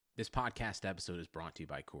This podcast episode is brought to you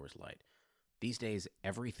by Coors Light. These days,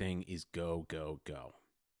 everything is go, go, go.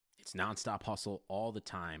 It's nonstop hustle all the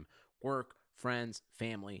time. Work, friends,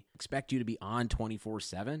 family expect you to be on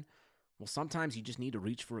 24/7. Well, sometimes you just need to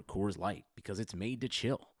reach for a Coors Light because it's made to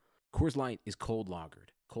chill. Coors Light is cold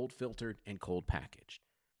lagered, cold filtered, and cold packaged.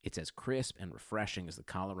 It's as crisp and refreshing as the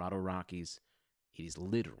Colorado Rockies. It is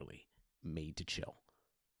literally made to chill.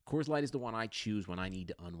 Coors Light is the one I choose when I need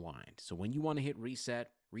to unwind. So when you want to hit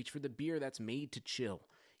reset, reach for the beer that's made to chill.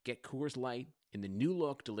 Get Coors Light in the new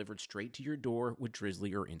look delivered straight to your door with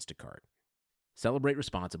Drizzly or Instacart. Celebrate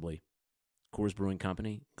responsibly. Coors Brewing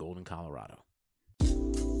Company, Golden, Colorado.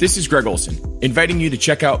 This is Greg Olson, inviting you to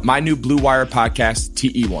check out my new Blue Wire podcast,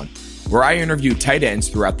 TE1, where I interview tight ends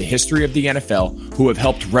throughout the history of the NFL who have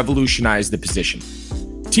helped revolutionize the position.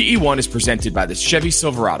 TE1 is presented by the Chevy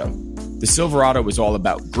Silverado. The Silverado is all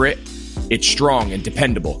about grit. It's strong and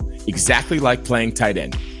dependable, exactly like playing tight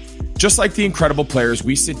end. Just like the incredible players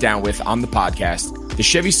we sit down with on the podcast, the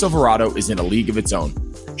Chevy Silverado is in a league of its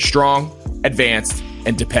own. Strong, advanced,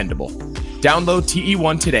 and dependable. Download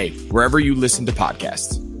TE1 today, wherever you listen to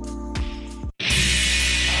podcasts.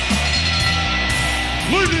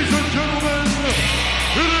 Ladies and gentlemen,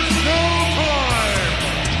 it is now time!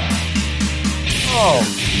 Oh,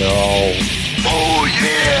 no. Oh,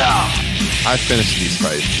 yeah! I finished these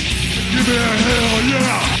fights. Give me a hell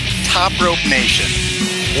yeah! Top Rope Nation.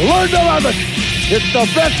 Learn to love it. It's the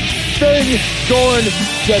best thing going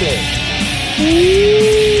today.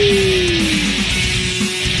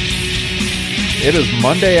 It is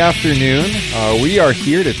Monday afternoon. We are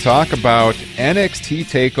here to talk about NXT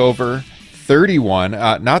TakeOver 31.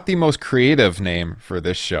 Not the most creative name for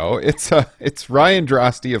this show. It's Ryan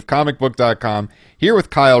Drosty of comicbook.com here with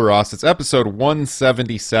Kyle Ross. It's episode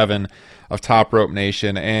 177 of Top Rope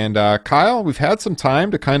Nation. And Kyle, we've had some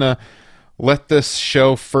time to kind of let this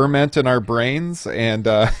show ferment in our brains, and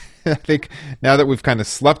I think now that we've kind of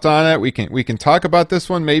slept on it, we can talk about this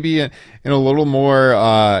one maybe in a little more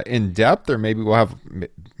in depth, or maybe we'll have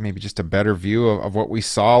maybe just a better view of what we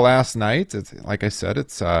saw last night. It's, like I said,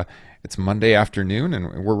 it's Monday afternoon,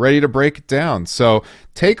 and we're ready to break it down. So,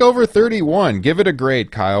 TakeOver 31, give it a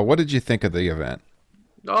grade, Kyle. What did you think of the event?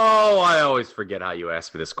 Oh, I always forget how you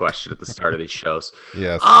ask me this question at the start of these shows.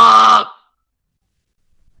 Yes.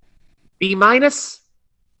 B minus.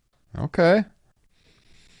 Okay.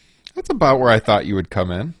 That's about where I thought you would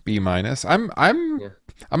come in. B minus. I'm at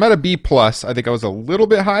a B plus. I think I was a little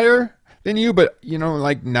bit higher than you, but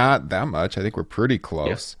like not that much. I think we're pretty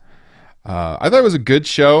close. Yeah. I thought it was a good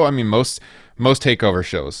show. I mean, most takeover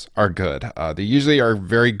shows are good. They usually are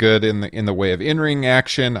very good in the way of in-ring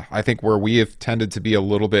action. I think where we have tended to be a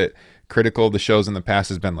little bit critical of the shows in the past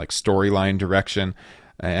has been like storyline direction.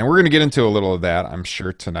 And we're going to get into a little of that, I'm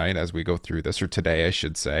sure, tonight as we go through this, or today, I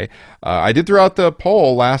should say. I did throw out the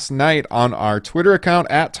poll last night on our Twitter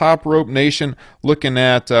account, at Top Rope Nation, looking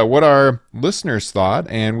at what our listeners thought.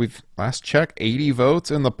 And we've, last check, 80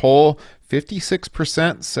 votes in the poll.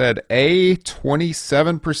 56% said A,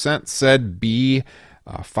 27% said B,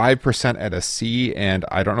 5% at a C, and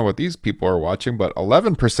I don't know what these people are watching, but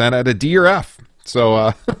 11% at a D or F. So,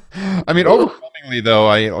 I mean, overwhelmingly, though,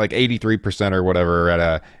 I like 83% or whatever at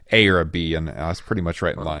a A or a B, and I was pretty much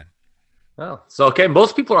right in line. Oh, so okay,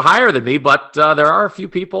 most people are higher than me, but there are a few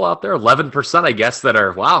people out there, 11%, I guess, that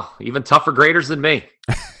are, wow, even tougher graders than me.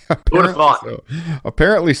 Who would have thought? So.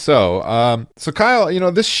 Apparently so. So,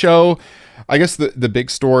 Kyle, this show, I guess the big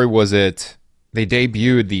story was they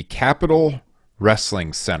debuted the Capitol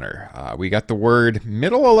Wrestling Center. We got the word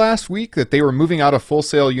middle of last week that they were moving out of Full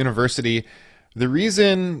Sail University. The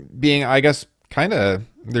reason being, I guess, kind of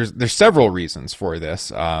there's several reasons for this,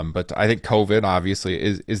 but I think COVID obviously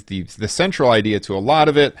is the central idea to a lot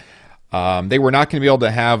of it. They were not going to be able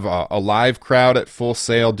to have a live crowd at Full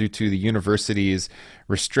Sail due to the university's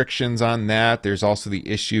restrictions on that. There's also the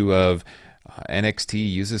issue of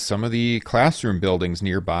NXT uses some of the classroom buildings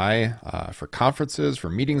nearby for conferences, for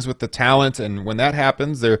meetings with the talent, and when that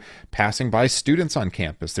happens, they're passing by students on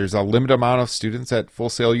campus. There's a limited amount of students at Full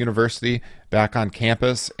Sail University back on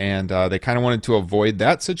campus, and they kind of wanted to avoid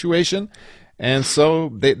that situation. And so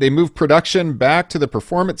they moved production back to the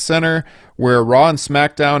Performance Center, where Raw and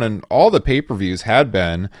SmackDown and all the pay-per-views had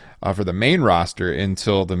been for the main roster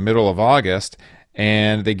until the middle of August.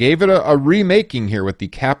 And they gave it a remaking here with the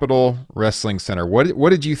Capitol Wrestling Center. What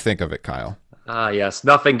did you think of it, Kyle? Yes.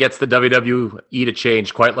 Nothing gets the WWE to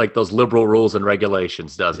change quite like those liberal rules and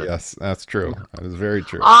regulations, does it? Yes, that's true. That is very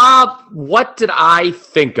true. What did I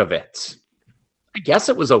think of it? I guess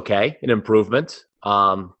it was okay, an improvement.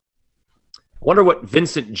 I wonder what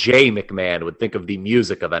Vincent J. McMahon would think of the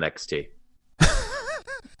music of NXT.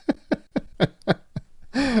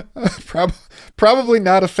 probably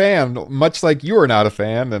not a fan, much like you are not a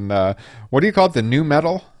fan. And what do you call it? The new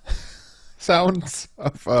metal sounds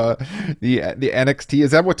of the NXT. Is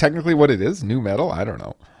that technically what it is? New metal? I don't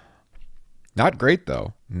know. Not great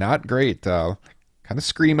though. Not great. Kind of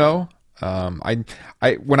screamo.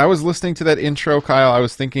 I when I was listening to that intro, Kyle, I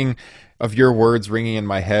was thinking of your words ringing in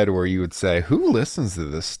my head where you would say, "Who listens to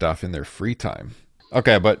this stuff in their free time?"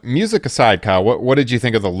 Okay, but music aside, Kyle, what did you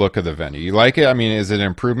think of the look of the venue? You like it? I mean, is it an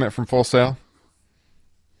improvement from Full Sail?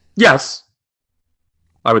 Yes,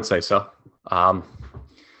 I would say so.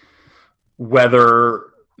 Whether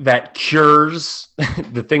that cures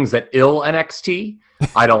the things that ill NXT,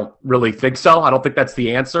 I don't really think so. I don't think that's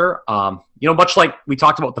the answer. Much like we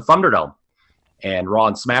talked about the Thunderdome and Raw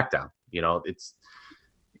and SmackDown, it's,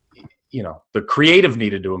 the creative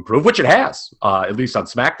needed to improve, which it has, at least on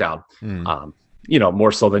SmackDown.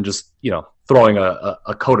 More so than just, throwing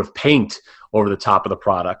a coat of paint over the top of the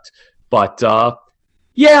product. But,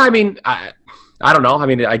 I mean, I don't know. I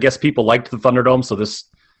mean, I guess people liked the Thunderdome, so this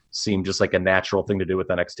seemed just like a natural thing to do with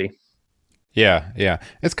NXT. Yeah.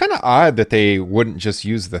 It's kind of odd that they wouldn't just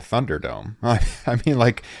use the Thunderdome. I mean,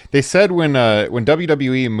 like they said when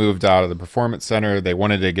WWE moved out of the Performance Center, they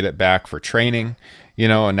wanted to get it back for training,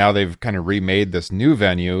 and now they've kind of remade this new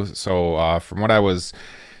venue. So from what I was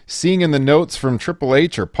seeing in the notes from Triple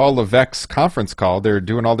H or Paul Levesque's conference call, they're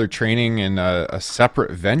doing all their training in a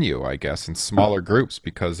separate venue, I guess, in smaller groups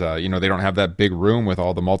because, they don't have that big room with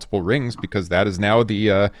all the multiple rings because that is now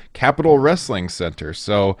the Capitol Wrestling Center.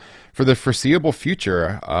 So for the foreseeable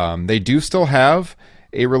future, they do still have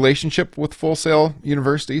a relationship with Full Sail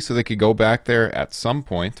University, so they could go back there at some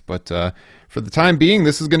point. But for the time being,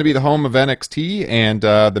 this is going to be the home of NXT, and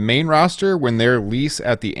the main roster, when their lease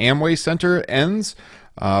at the Amway Center ends,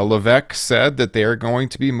 Levesque said that they are going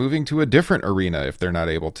to be moving to a different arena if they're not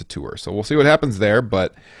able to tour. So we'll see what happens there.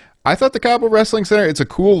 But I thought the Capitol Wrestling Center, it's a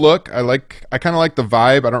cool look. I kind of like the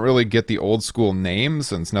vibe. I don't really get the old school names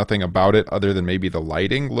since nothing about it other than maybe the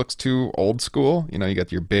lighting looks too old school. You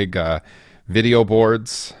got your big video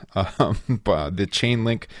boards, the chain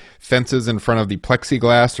link fences in front of the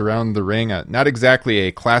plexiglass around the ring. Not exactly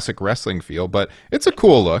a classic wrestling feel, but it's a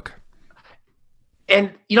cool look.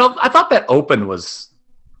 And, I thought that open was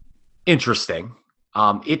interesting.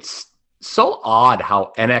 It's so odd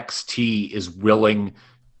how NXT is willing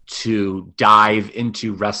to dive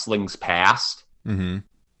into wrestling's past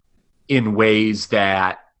in ways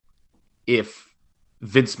that if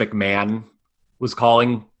Vince McMahon was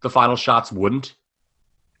calling the final shots wouldn't.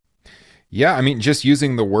 Yeah, I mean, just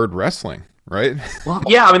using the word wrestling, right? Well,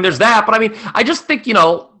 yeah, I mean, there's that, but I mean, I just think,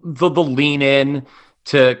 the lean in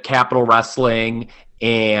to Capitol Wrestling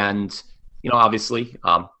and, obviously,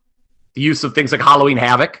 the use of things like Halloween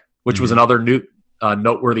Havoc, which was another new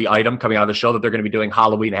noteworthy item coming out of the show, that they're going to be doing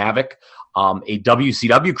Halloween Havoc, a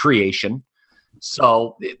WCW creation.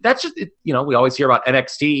 So that's just, we always hear about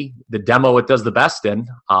NXT, the demo it does the best in.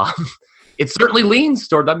 It certainly leans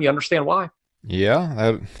toward them. You understand why.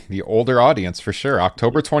 Yeah, the older audience for sure.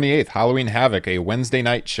 October 28th, Halloween Havoc, a Wednesday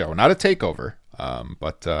night show, not a takeover.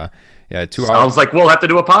 But 2 hours. Sounds like we'll have to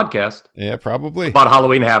do a podcast. Yeah, probably. About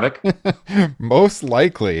Halloween Havoc. Most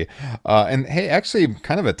likely. And hey, actually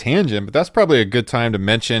kind of a tangent, but that's probably a good time to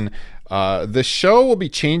mention the show will be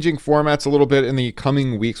changing formats a little bit in the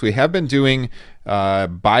coming weeks. We have been doing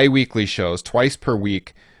bi-weekly shows twice per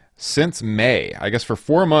week since May. I guess for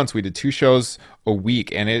 4 months we did 2 shows a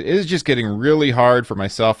week, and it is just getting really hard for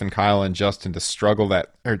myself and Kyle and Justin to it's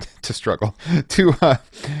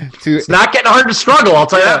not getting hard to struggle, I'll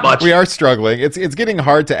tell you that much. We are struggling. It's getting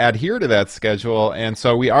hard to adhere to that schedule, and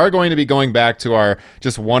so we are going to be going back to our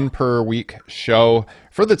just 1 per week show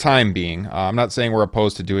for the time being. I'm not saying we're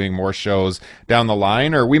opposed to doing more shows down the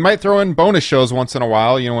line, or we might throw in bonus shows once in a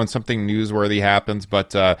while, when something newsworthy happens,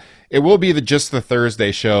 but it will be just the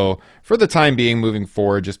Thursday show for the time being moving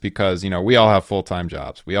forward, just because, we all have full-time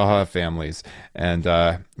jobs. We all have families, and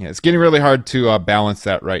it's getting really hard to balance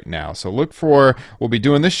that right now. So we'll be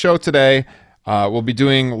doing this show today. We'll be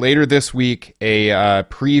doing later this week a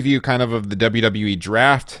preview kind of the WWE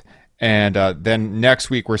draft. And then next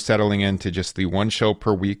week, we're settling into just the 1 show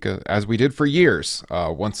per week, as we did for years,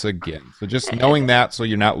 once again. So just knowing that, so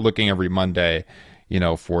you're not looking every Monday,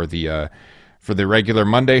 for the regular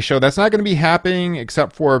Monday show. That's not going to be happening,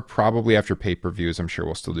 except for probably after pay-per-views. I'm sure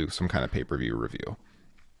we'll still do some kind of pay-per-view review.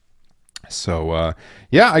 So,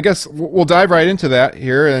 I guess we'll dive right into that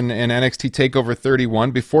here in NXT TakeOver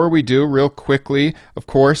 31. Before we do, real quickly, of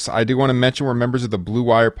course, I do want to mention we're members of the Blue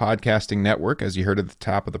Wire Podcasting Network, as you heard at the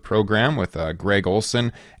top of the program, with Greg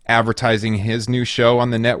Olson advertising his new show on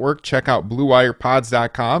the network, check out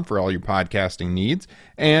BlueWirePods.com for all your podcasting needs.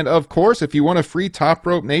 And of course, if you want a free Top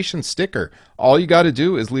Rope Nation sticker, all you got to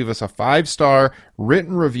do is leave us a 5-star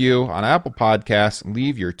written review on Apple Podcasts.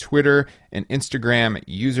 Leave your Twitter and Instagram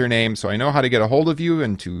username so I know how to get a hold of you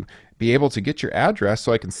and to be able to get your address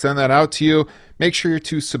so I can send that out to you. Make sure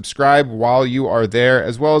to subscribe while you are there,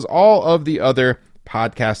 as well as all of the other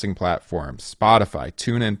podcasting platforms: Spotify,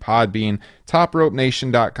 TuneIn, Podbean,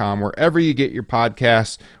 TopRopeNation.com. Wherever you get your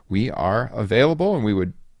podcasts, we are available, and we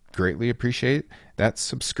would greatly appreciate that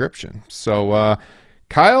subscription. So,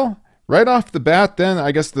 Kyle, right off the bat then,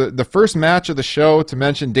 I guess the first match of the show to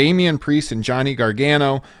mention, Damian Priest and Johnny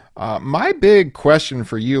Gargano. My big question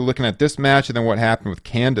for you, looking at this match and then what happened with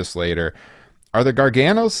Candice later, are the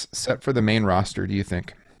Garganos set for the main roster, do you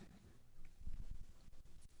think?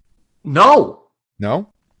 No.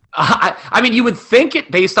 No? I mean, you would think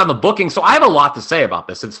it based on the booking. So I have a lot to say about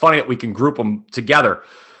this. It's funny that we can group them together.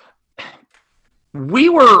 We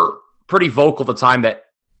were pretty vocal at the time that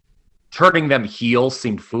turning them heel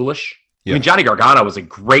seemed foolish. Yeah. I mean, Johnny Gargano was a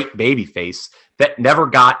great babyface that never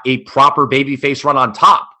got a proper babyface run on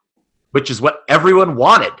top, which is what everyone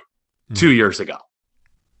wanted 2 years ago.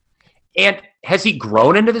 And has he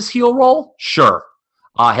grown into this heel role? Sure.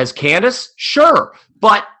 Has Candice? Sure.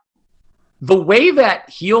 But the way that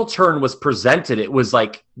heel turn was presented, it was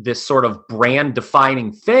like this sort of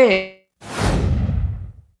brand-defining thing.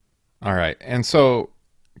 All right. And so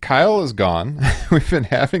Kyle is gone. We've been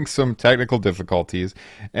having some technical difficulties.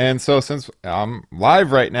 And so since I'm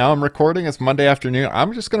live right now, I'm recording, it's Monday afternoon,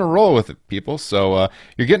 I'm just going to roll with it, people. So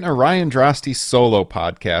you're getting a Ryan Drosty solo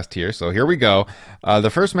podcast here. So here we go. The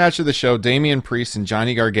first match of the show, Damian Priest and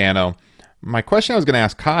Johnny Gargano. My question I was going to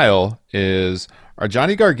ask Kyle is, are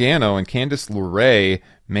Johnny Gargano and Candice LeRae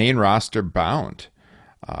main roster bound?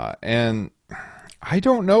 And I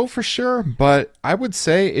don't know for sure, but I would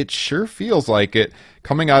say it sure feels like it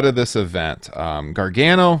coming out of this event.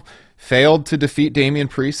 Gargano failed to defeat Damian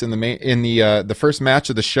Priest in the first match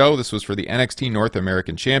of the show. This was for the NXT North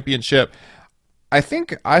American Championship. I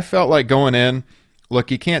think I felt like going in,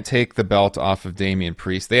 look, you can't take the belt off of Damian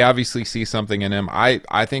Priest. They obviously see something in him.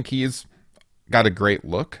 I think he's got a great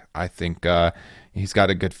look. I think he's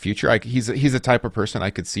got a good future. He's a type of person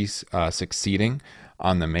I could see succeeding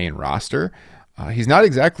on the main roster. He's not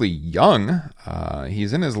exactly young.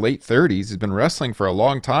 He's in his late 30s. He's been wrestling for a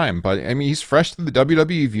long time, but I mean, he's fresh to the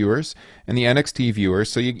WWE viewers and the NXT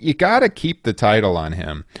viewers, so you got to keep the title on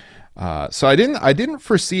him. So I didn't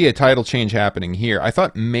foresee a title change happening here. I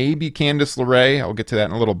thought maybe Candice LeRae, I'll get to that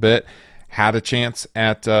in a little bit, had a chance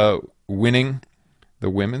at winning the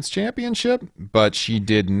women's championship, but she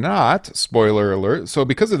did not. Spoiler alert. So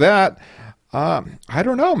because of that, I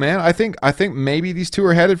don't know, man. I think maybe these two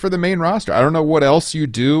are headed for the main roster. I don't know what else you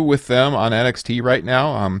do with them on NXT right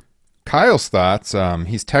now. Kyle's thoughts.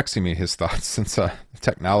 He's texting me his thoughts since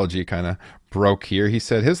technology kind of broke here. He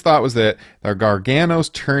said his thought was that the Gargano's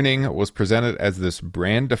turning was presented as this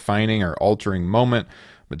brand-defining or altering moment,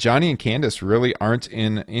 but Johnny and Candice really aren't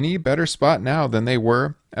in any better spot now than they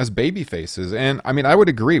were as baby faces. And I mean, I would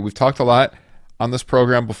agree. We've talked a lot on this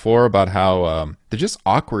program before about how they're just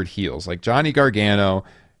awkward heels. Like Johnny Gargano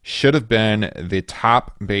should have been the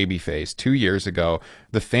top babyface 2 years ago.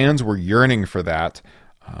 The fans were yearning for that.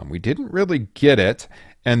 We didn't really get it.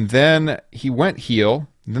 And then he went heel.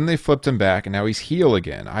 Then they flipped him back, and now he's heel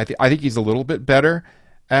again. I think he's a little bit better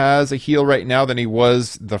as a heel right now than he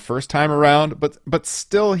was the first time around, but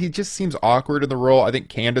still, he just seems awkward in the role. I think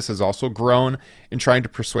Candice has also grown in trying to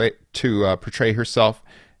portray herself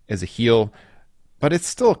as a heel, but it's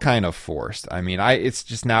still kind of forced. I mean, it's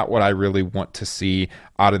just not what I really want to see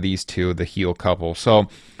out of these two, the heel couple. So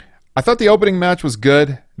I thought the opening match was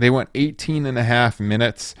good. They went 18 and a half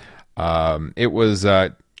minutes. It was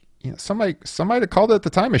somebody had called it at the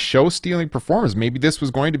time a show-stealing performance. Maybe this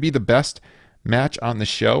was going to be the best match on the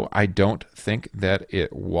show. I don't think that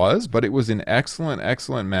it was, but it was an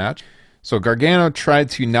excellent match. So Gargano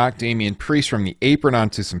tried to knock Damian Priest from the apron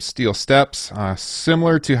onto some steel steps,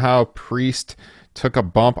 similar to how Priest took a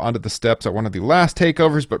bump onto the steps at one of the last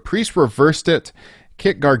takeovers, but Priest reversed it,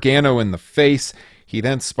 kicked Gargano in the face. He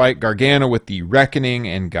then spiked Gargano with the Reckoning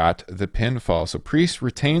and got the pinfall. So Priest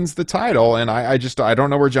retains the title, and I don't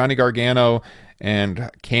know where Johnny Gargano and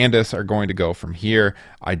Candice are going to go from here.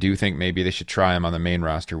 I do think maybe they should try him on the main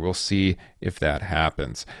roster. We'll see if that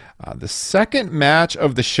happens. The second match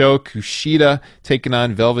of the show, Kushida taking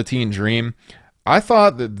on Velveteen Dream. I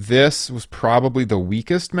thought that this was probably the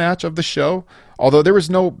weakest match of the show, although there was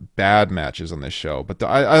no bad matches on this show, but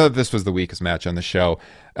I thought this was the weakest match on the show.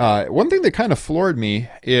 One thing that kind of floored me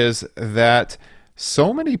is that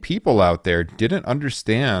so many people out there didn't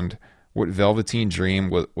understand what Velveteen Dream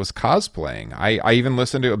was cosplaying. I even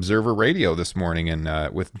listened to Observer Radio this morning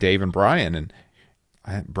and with Dave and Brian, and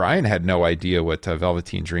Brian had no idea what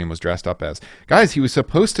Velveteen Dream was dressed up as. Guys, he was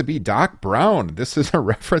supposed to be Doc Brown. This is a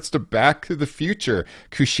reference to Back to the Future.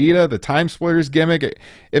 Kushida, the Time Splitters gimmick,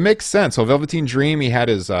 it makes sense. So Velveteen Dream, he had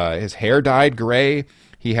his hair dyed gray.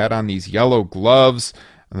 He had on these yellow gloves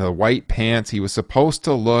and the white pants. He was supposed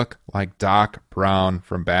to look like Doc Brown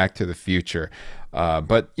from Back to the Future.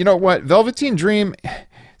 But you know what? Velveteen Dream,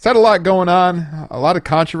 it's had a lot going on, a lot of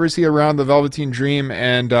controversy around the Velveteen Dream,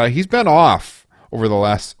 and he's been off over the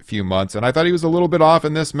last few months, and I thought he was a little bit off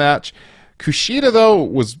in this match. Kushida, though,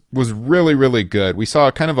 was really, really good. We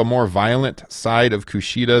saw kind of a more violent side of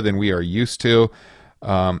Kushida than we are used to.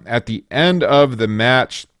 At the end of the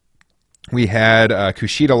match, we had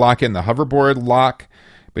Kushida lock in the hoverboard lock,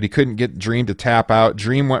 but he couldn't get Dream to tap out.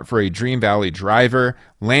 Dream went for a Dream Valley driver,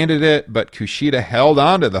 landed it, but Kushida held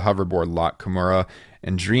onto the hoverboard lock Kimura,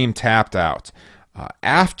 and Dream tapped out.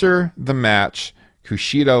 After the match,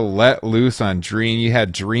 Kushida let loose on Dream. You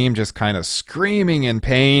had Dream just kind of screaming in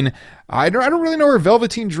pain. I don't really know where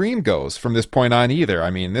Velveteen Dream goes from this point on either.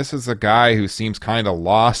 I mean, this is a guy who seems kind of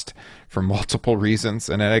lost for multiple reasons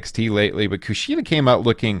in NXT lately, but Kushida came out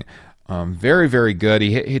looking very, very good.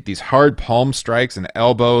 He hit these hard palm strikes and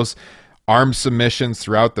elbows, arm submissions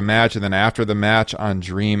throughout the match, and then after the match on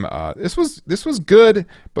Dream. This was good,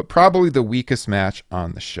 but probably the weakest match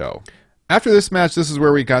on the show. After this match, this is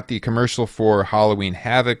where we got the commercial for Halloween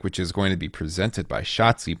Havoc, which is going to be presented by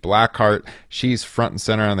Shotzi Blackheart. She's front and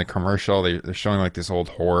center on the commercial. They're showing like this old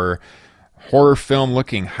horror film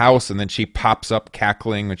looking house, and then she pops up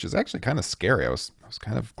cackling, which is actually kind of scary. I was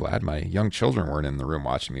kind of glad my young children weren't in the room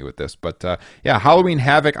watching me with this. But yeah, Halloween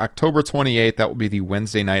Havoc, October 28th. That will be the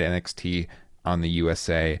Wednesday night NXT on the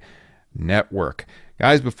USA Network.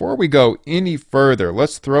 Guys, before we go any further,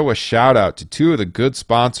 let's throw a shout out to two of the good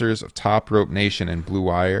sponsors of Top Rope Nation and Blue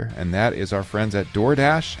Wire, and that is our friends at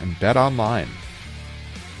DoorDash and BetOnline.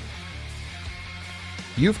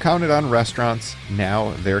 You've counted on restaurants,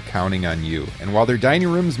 now they're counting on you. And while their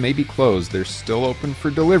dining rooms may be closed, they're still open for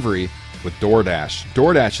delivery with DoorDash.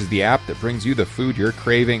 DoorDash is the app that brings you the food you're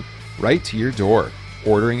craving right to your door.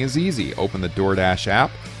 Ordering is easy. Open the DoorDash app,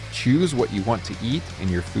 choose what you want to eat, and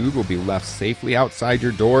your food will be left safely outside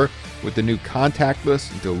your door with the new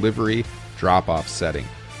contactless delivery drop-off setting.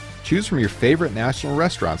 Choose from your favorite national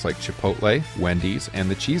restaurants like Chipotle, Wendy's,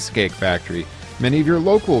 and the Cheesecake Factory. Many of your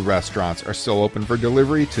local restaurants are still open for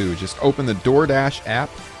delivery too. Just open the DoorDash app,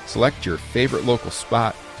 select your favorite local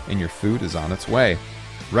spot, and your food is on its way.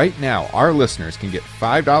 Right now, our listeners can get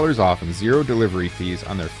 $5 off and zero delivery fees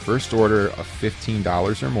on their first order of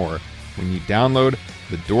 $15 or more when you download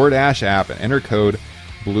the DoorDash app and enter code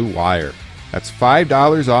BLUEWIRE. That's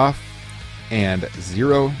 $5 off and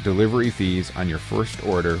zero delivery fees on your first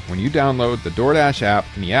order when you download the DoorDash app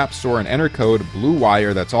in the App Store and enter code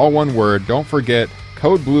BLUEWIRE. That's all one word. Don't forget,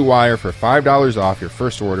 code BLUEWIRE for $5 off your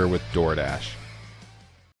first order with DoorDash.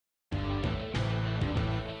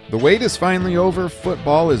 The wait is finally over.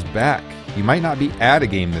 Football is back. You might not be at a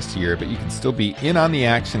game this year, but you can still be in on the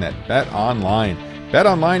action at BetOnline.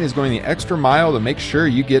 BetOnline is going the extra mile to make sure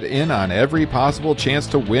you get in on every possible chance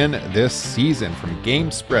to win this season. From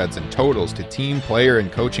game spreads and totals to team, player,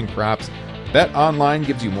 and coaching props, BetOnline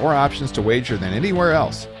gives you more options to wager than anywhere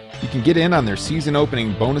else. You can get in on their season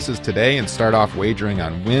opening bonuses today and start off wagering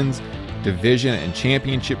on wins, division, and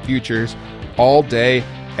championship futures all day,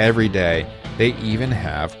 every day. They even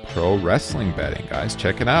have pro wrestling betting, guys.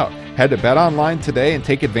 Check it out. Head to BetOnline today and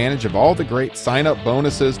take advantage of all the great sign-up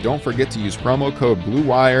bonuses. Don't forget to use promo code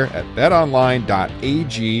BLUEWIRE at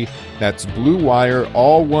betonline.ag. That's BLUEWIRE,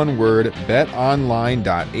 all one word,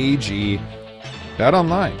 betonline.ag.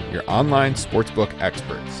 BetOnline, your online sportsbook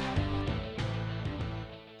experts.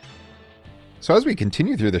 So as we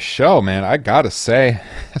continue through the show, man, I gotta say,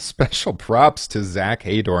 special props to Zach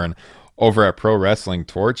Haydorn over at Pro Wrestling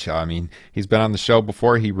Torch. I mean, he's been on the show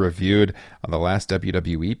before. He reviewed the last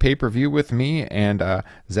WWE pay-per-view with me, and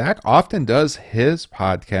Zach often does his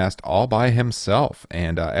podcast all by himself.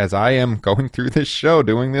 And as I am going through this show,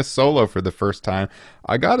 doing this solo for the first time,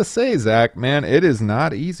 I gotta say, Zach, man, it is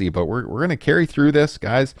not easy, but we're gonna carry through this,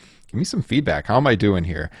 guys. Give me some feedback. How am I doing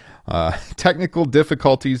here? Technical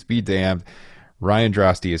difficulties be damned. Ryan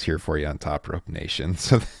Drosty is here for you on Top Rope Nation.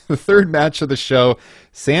 So the third match of the show,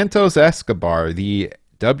 Santos Escobar, the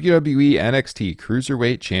WWE NXT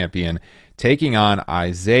Cruiserweight Champion, taking on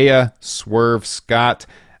Isaiah Swerve Scott.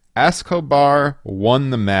 Escobar won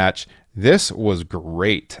the match. This was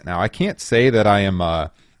great. Now, I can't say that I am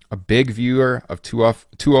a big viewer of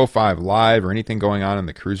 205 Live or anything going on in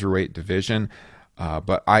the cruiserweight division.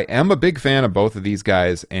 But I am a big fan of both of these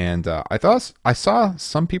guys, and I saw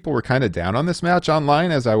some people were kind of down on this match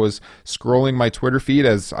online as I was scrolling my Twitter feed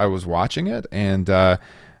as I was watching it, and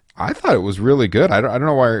I thought it was really good. I don't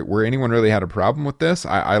know where anyone really had a problem with this.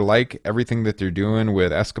 I like everything that they're doing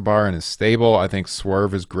with Escobar and his stable. I think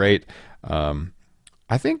Swerve is great.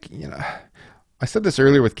 I think, I said this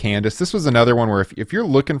earlier with Candice. This was another one where if you're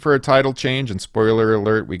looking for a title change, and spoiler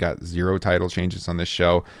alert, we got 0 title changes on this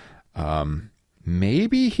show.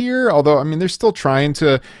 Maybe here, although I mean they're still trying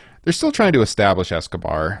to establish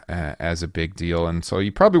Escobar as a big deal, and so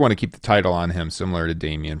you probably want to keep the title on him, similar to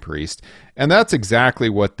Damian Priest, and that's exactly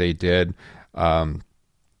what they did.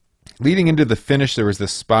 Leading into the finish, there was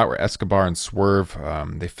this spot where Escobar and Swerve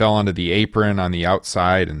they fell onto the apron on the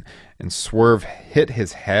outside, and Swerve hit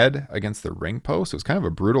his head against the ring post. It was kind of a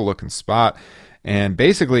brutal looking spot. And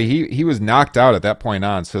basically, he was knocked out at that point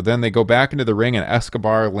on. So then they go back into the ring, and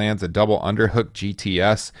Escobar lands a double underhook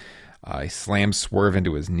GTS. He slams Swerve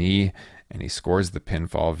into his knee, and he scores the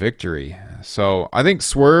pinfall victory. So I think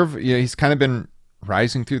Swerve, he's kind of been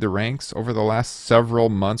rising through the ranks over the last several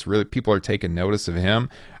months. Really, people are taking notice of him.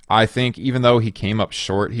 I think even though he came up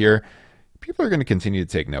short here, people are going to continue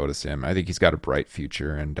to take notice of him. I think he's got a bright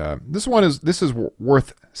future, and this is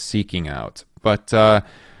worth seeking out. But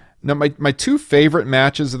now, my 2 favorite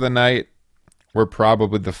matches of the night were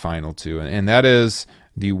probably the final 2, and that is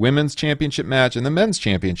the women's championship match and the men's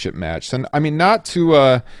championship match. And I mean, not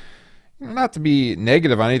to be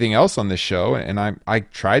negative on anything else on this show, and I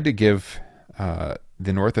tried to give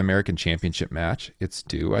the North American Championship match its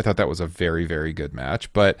due. I thought that was a very, very good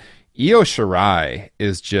match. But Io Shirai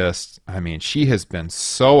is just, I mean, she has been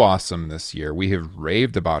so awesome this year. We have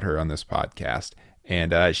raved about her on this podcast.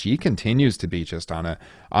 And she continues to be just on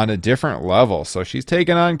a different level. So she's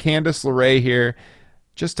taking on Candice LeRae here.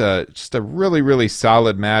 Just a really, really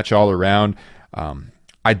solid match all around.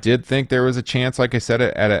 I did think there was a chance, like I said,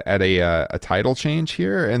 at a title change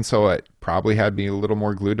here, and so it probably had me a little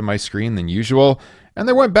more glued to my screen than usual. And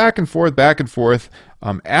they went back and forth.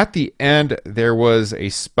 At the end, there was a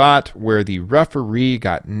spot where the referee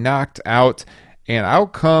got knocked out. And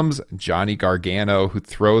out comes Johnny Gargano, who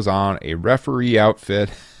throws on a referee outfit,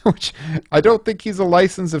 which I don't think he's a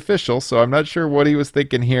licensed official, so I'm not sure what he was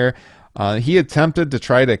thinking here. He attempted to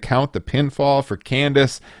try to count the pinfall for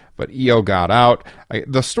Candice, but Io got out.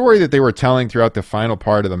 The story that they were telling throughout the final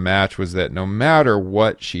part of the match was that no matter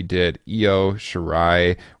what she did, Io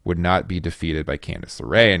Shirai would not be defeated by Candice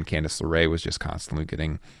LeRae, and Candice LeRae was just constantly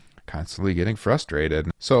getting frustrated.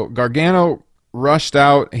 So Gargano rushed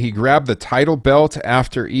out. He grabbed the title belt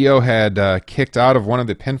after Io had kicked out of one of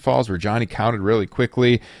the pinfalls where Johnny counted really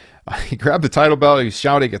quickly. He grabbed the title belt. He's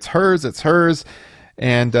shouting, "It's hers, it's hers."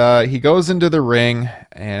 And he goes into the ring.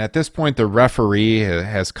 And at this point, the referee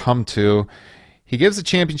has come to. He gives the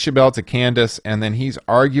championship belt to Candice, and then he's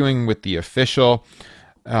arguing with the official.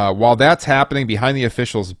 While that's happening, behind the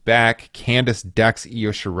official's back, Candice decks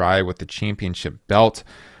Io Shirai with the championship belt.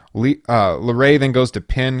 LeRae then goes to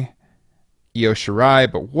pin Io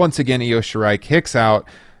Shirai, but once again Io Shirai kicks out.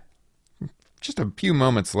 Just a few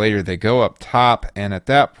moments later, they go up top, and at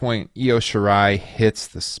that point, Io Shirai hits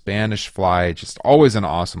the Spanish Fly, just always an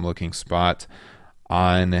awesome looking spot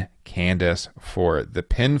on Candice for the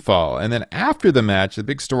pinfall. And then after the match, the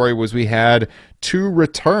big story was we had 2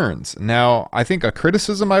 returns. Now, I think a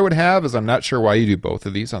criticism I would have is I'm not sure why you do both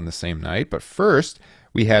of these on the same night, but first,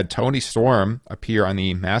 we had Toni Storm appear on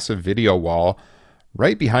the massive video wall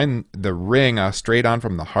right behind the ring, straight on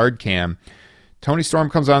from the hard cam. Toni Storm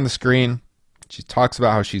comes on the screen. She talks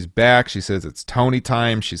about how she's back. She says it's Toni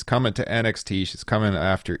time. She's coming to NXT. She's coming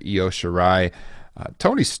after Io Shirai.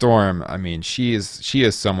 Toni Storm, I mean, she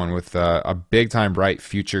is someone with a big-time bright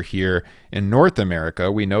future here in North America.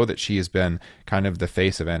 We know that she has been kind of the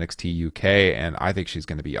face of NXT UK, and I think she's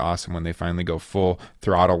going to be awesome when they finally go full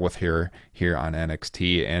throttle with her here on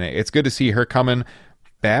NXT. And it's good to see her coming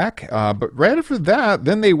back, but right after that,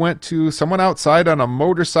 then they went to someone outside on a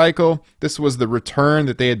motorcycle. This was the return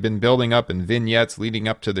that they had been building up in vignettes leading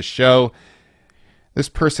up to the show. This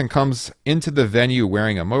person comes into the venue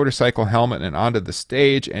wearing a motorcycle helmet and onto the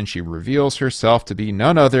stage, and she reveals herself to be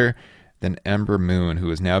none other than Ember Moon, who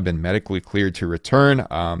has now been medically cleared to return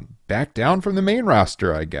back down from the main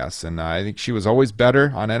roster, I guess. And I think she was always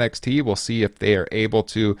better on NXT. We'll see if they are able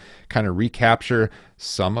to kind of recapture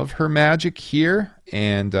some of her magic here.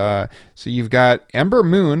 And so you've got Ember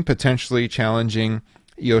Moon potentially challenging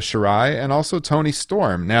Io Shirai and also Toni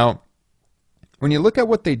Storm. Now, when you look at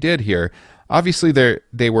what they did here, obviously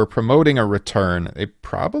they were promoting a return. They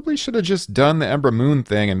probably should have just done the Ember Moon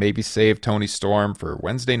thing and maybe saved Toni Storm for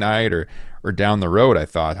Wednesday night or down the road. I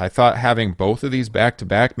thought having both of these back to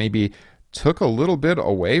back maybe took a little bit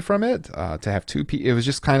away from it. To have it was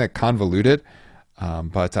just kind of convoluted.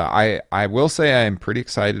 But I will say I am pretty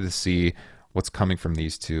excited to see what's coming from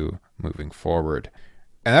these two moving forward.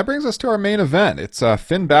 And that brings us to our main event. It's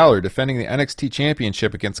Finn Balor defending the NXT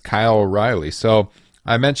Championship against Kyle O'Reilly. So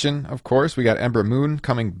I mentioned, of course, we got Ember Moon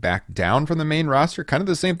coming back down from the main roster. Kind of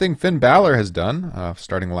the same thing Finn Balor has done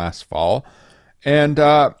starting last fall. And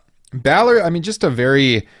Balor, I mean, just a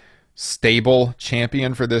very stable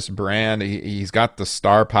champion for this brand. He's got the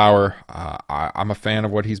star power. I'm a fan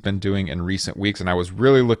of what he's been doing in recent weeks, and I was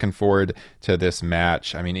really looking forward to this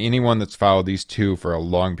match. I mean, anyone that's followed these two for a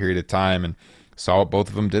long period of time and saw what both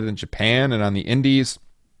of them did in Japan and on the indies,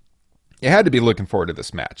 you had to be looking forward to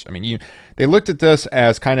this match. I mean, they looked at this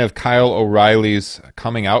as kind of Kyle O'Reilly's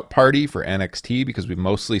coming out party for NXT, because we've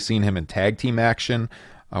mostly seen him in tag team action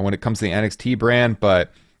when it comes to the NXT brand.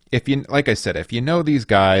 But like I said, if you know these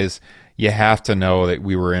guys, you have to know that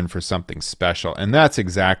we were in for something special. And that's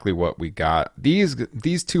exactly what we got.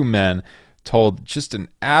 These two men told just an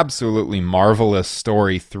absolutely marvelous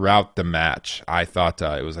story throughout the match. I thought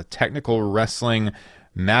it was a technical wrestling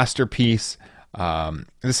masterpiece.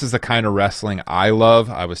 This is the kind of wrestling I love.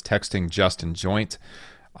 I was texting Justin Joint,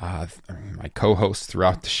 my co-host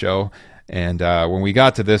throughout the show, and when we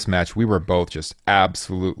got to this match, we were both just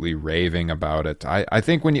absolutely raving about it. I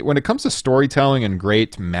think when it comes to storytelling and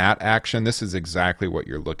great mat action, this is exactly what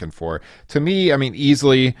you're looking for. To me, I mean,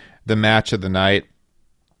 easily the match of the night.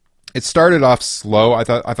 It started off slow. I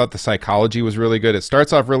thought the psychology was really good. It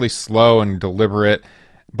starts off really slow and deliberate,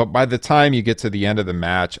 but by the time you get to the end of the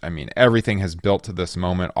match, I mean, everything has built to this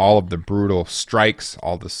moment. All of the brutal strikes,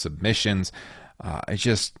 all the submissions.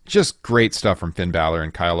 It's just great stuff from Finn Balor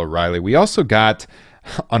and Kyle O'Reilly. We also got,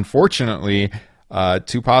 unfortunately,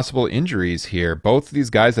 two possible injuries here. Both of these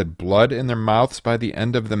guys had blood in their mouths by the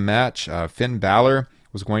end of the match. Finn Balor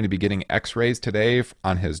was going to be getting x-rays today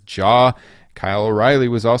on his jaw. Kyle O'Reilly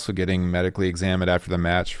was also getting medically examined after the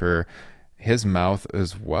match for his mouth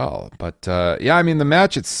as well. But yeah, I mean, the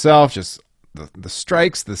match itself, just the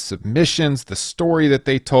strikes, the submissions, the story that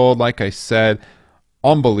they told, like I said,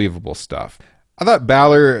 unbelievable stuff. I thought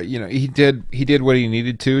Balor, he did what he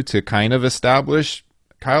needed to kind of establish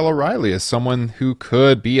Kyle O'Reilly as someone who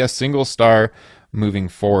could be a single star moving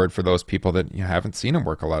forward for those people that haven't seen him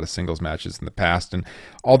work a lot of singles matches in the past. And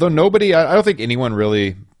although I don't think anyone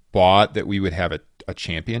really bought that we would have a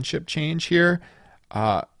championship change here,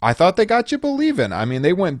 I thought they got you believing. I mean,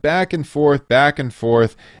 they went back and forth.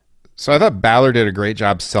 So I thought Balor did a great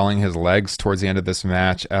job selling his legs towards the end of this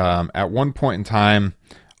match. At one point in time,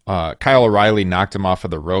 Kyle O'Reilly knocked him off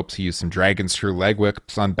of the ropes. He used some dragon screw leg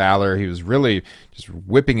whips on Balor. He was really just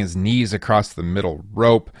whipping his knees across the middle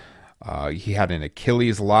rope. He had an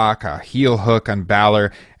Achilles lock, a heel hook on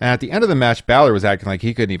Balor. And at the end of the match, Balor was acting like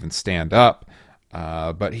he couldn't even stand up.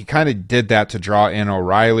 But he kind of did that to draw in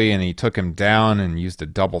O'Reilly, and he took him down and used a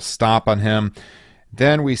double stomp on him.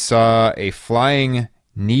 Then we saw a flying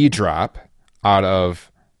knee drop out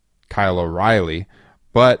of Kyle O'Reilly,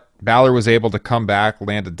 but Balor was able to come back,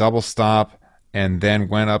 land a double stomp, and then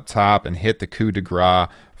went up top and hit the coup de grace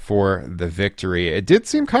for the victory. It did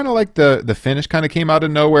seem kind of like the finish kind of came out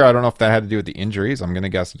of nowhere. I don't know if that had to do with the injuries. I'm going to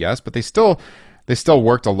guess yes, but they still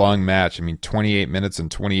worked a long match. I mean, 28 minutes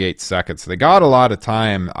and 28 seconds. They got a lot of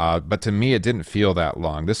time, but to me, it didn't feel that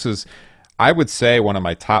long. This is, I would say, one of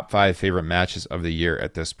my top 5 favorite matches of the year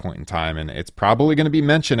at this point in time, and it's probably going to be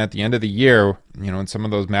mentioned at the end of the year, in some of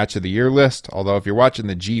those match of the year list. Although if you're watching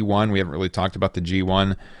the G1, we haven't really talked about the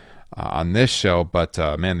G1 on this show, but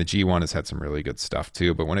man, the G1 has had some really good stuff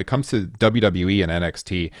too. But when it comes to WWE and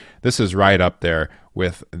NXT, this is right up there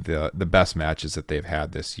with the best matches that they've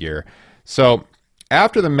had this year. So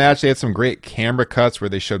after the match, they had some great camera cuts where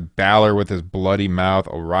they showed Balor with his bloody mouth,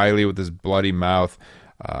 O'Reilly with his bloody mouth.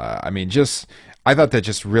 I thought that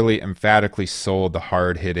just really emphatically sold the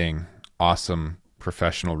hard-hitting, awesome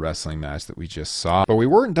professional wrestling match that we just saw. But we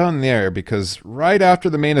weren't done there, because right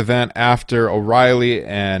after the main event, after O'Reilly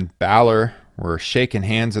and Balor were shaking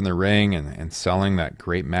hands in the ring and selling that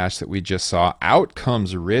great match that we just saw, out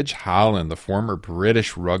comes Ridge Holland, the former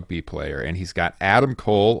British rugby player, and he's got Adam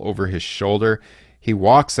Cole over his shoulder. He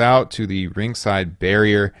walks out to the ringside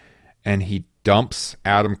barrier and he dumps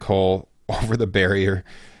Adam Cole over the barrier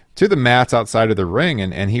to the mats outside of the ring,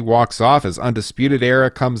 and he walks off as Undisputed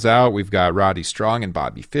Era comes out. We've got Roddy Strong and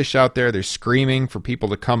Bobby Fish out there. They're screaming for people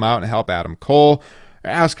to come out and help Adam Cole.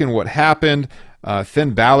 They're asking what happened.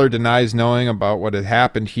 Finn Balor denies knowing about what had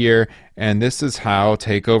happened here, and this is how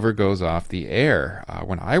TakeOver goes off the air.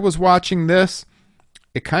 When I was watching this,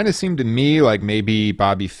 it kind of seemed to me like maybe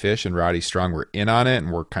Bobby Fish and Roddy Strong were in on it,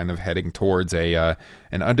 and we're kind of heading towards an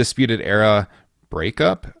Undisputed Era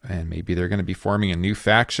breakup, and maybe they're going to be forming a new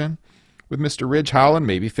faction with Mr. Ridge Holland.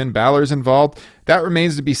 Maybe Finn Balor's involved. That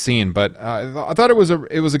remains to be seen, but I thought it was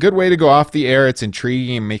a good way to go off the air. It's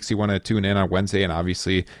intriguing. It makes you want to tune in on Wednesday, and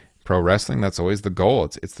obviously pro wrestling, that's always the goal.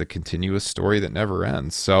 It's the continuous story that never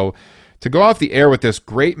ends. So to go off the air with this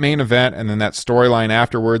great main event and then that storyline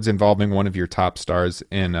afterwards involving one of your top stars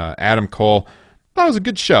in Adam Cole, that was a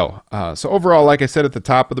good show. So overall, like I said at the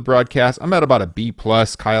top of the broadcast, I'm at about a B+.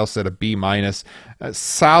 Kyle said a B-.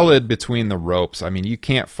 Solid between the ropes. I mean, you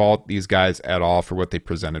can't fault these guys at all for what they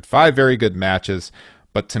presented. 5 very good matches,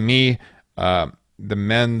 but to me, the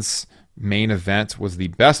men's main event was the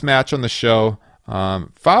best match on the show,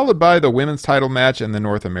 followed by the women's title match and the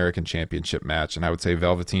North American Championship match. And I would say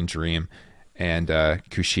Velveteen Dream and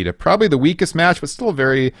Kushida, probably the weakest match, but still a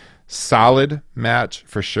very solid match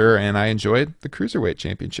for sure. And I enjoyed the Cruiserweight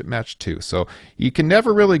Championship match too. So you can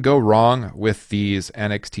never really go wrong with these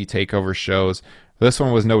NXT TakeOver shows. This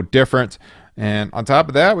one was no different. And on top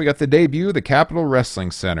of that, we got the debut of the Capitol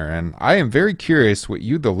Wrestling Center. And I am very curious what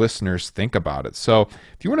you, the listeners, think about it. So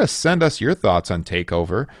if you want to send us your thoughts on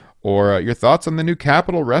TakeOver, or your thoughts on the new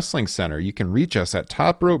Capitol Wrestling Center, you can reach us at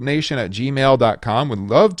topropenation@gmail.com. We'd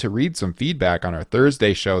love to read some feedback on our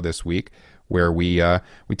Thursday show this week, where we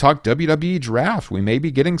talk WWE draft. We may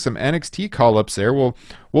be getting some NXT call-ups there.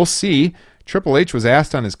 We'll see. Triple H was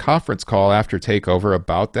asked on his conference call after TakeOver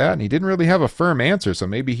about that, and he didn't really have a firm answer, so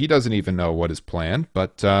maybe he doesn't even know what is planned.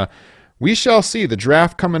 But we shall see. The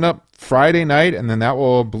draft coming up Friday night, and then that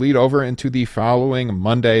will bleed over into the following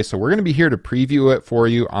Monday. So we're going to be here to preview it for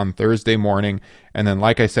you on Thursday morning. And then,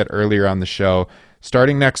 like I said earlier on the show,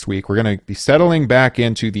 starting next week, we're going to be settling back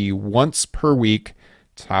into the once per week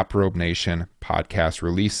Top Rope Nation podcast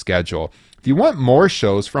release schedule. If you want more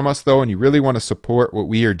shows from us, though, and you really want to support what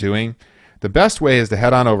we are doing, the best way is to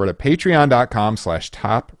head on over to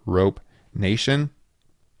patreon.com/topropenation.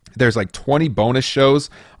 There's like 20 bonus shows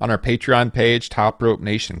on our Patreon page, Top Rope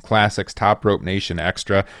Nation Classics, Top Rope Nation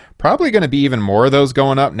Extra. Probably going to be even more of those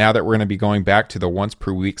going up now that we're going to be going back to the once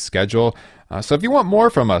per week schedule. So if you want more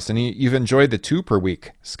from us and you've enjoyed the 2 per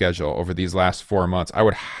week schedule over these last 4 months, I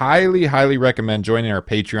would highly, highly recommend joining our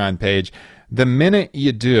Patreon page. The minute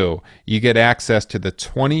you do, you get access to the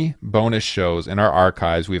 20 bonus shows in our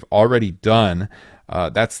archives we've already done.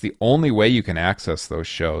 That's the only way you can access those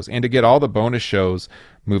shows. And to get all the bonus shows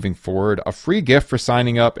moving forward, a free gift for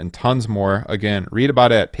signing up, and tons more. Again, read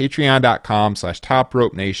about it at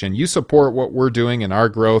patreon.com/topropenation. You support what we're doing in our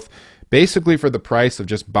growth, basically for the price of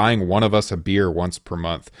just buying one of us a beer once per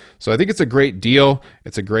month. So I think it's a great deal.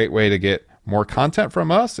 It's a great way to get more content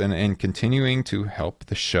from us and continuing to help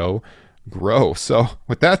the show grow. So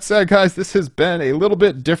with that said, guys, this has been a little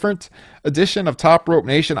bit different edition of Top Rope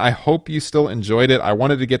Nation. I hope you still enjoyed it. I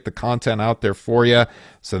wanted to get the content out there for you,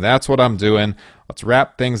 so that's what I'm doing. Let's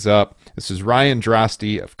wrap things up. This is Ryan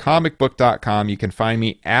Droste of comicbook.com. You can find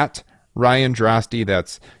me at Ryan Droste.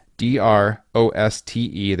 That's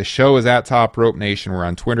DROSTE. The show is at Top Rope Nation. We're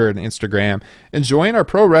on Twitter and Instagram. And join our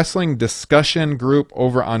pro wrestling discussion group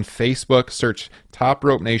over on Facebook. Search Top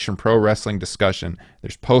Rope Nation Pro Wrestling Discussion.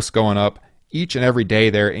 There's posts going up each and every day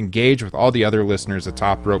there. Engage with all the other listeners at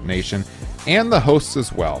Top Rope Nation and the hosts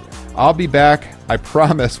as well. I'll be back, I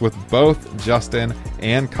promise, with both Justin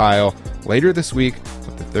and Kyle later this week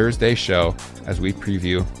with the Thursday show as we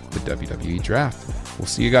preview the WWE Draft. We'll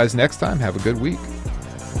see you guys next time. Have a good week.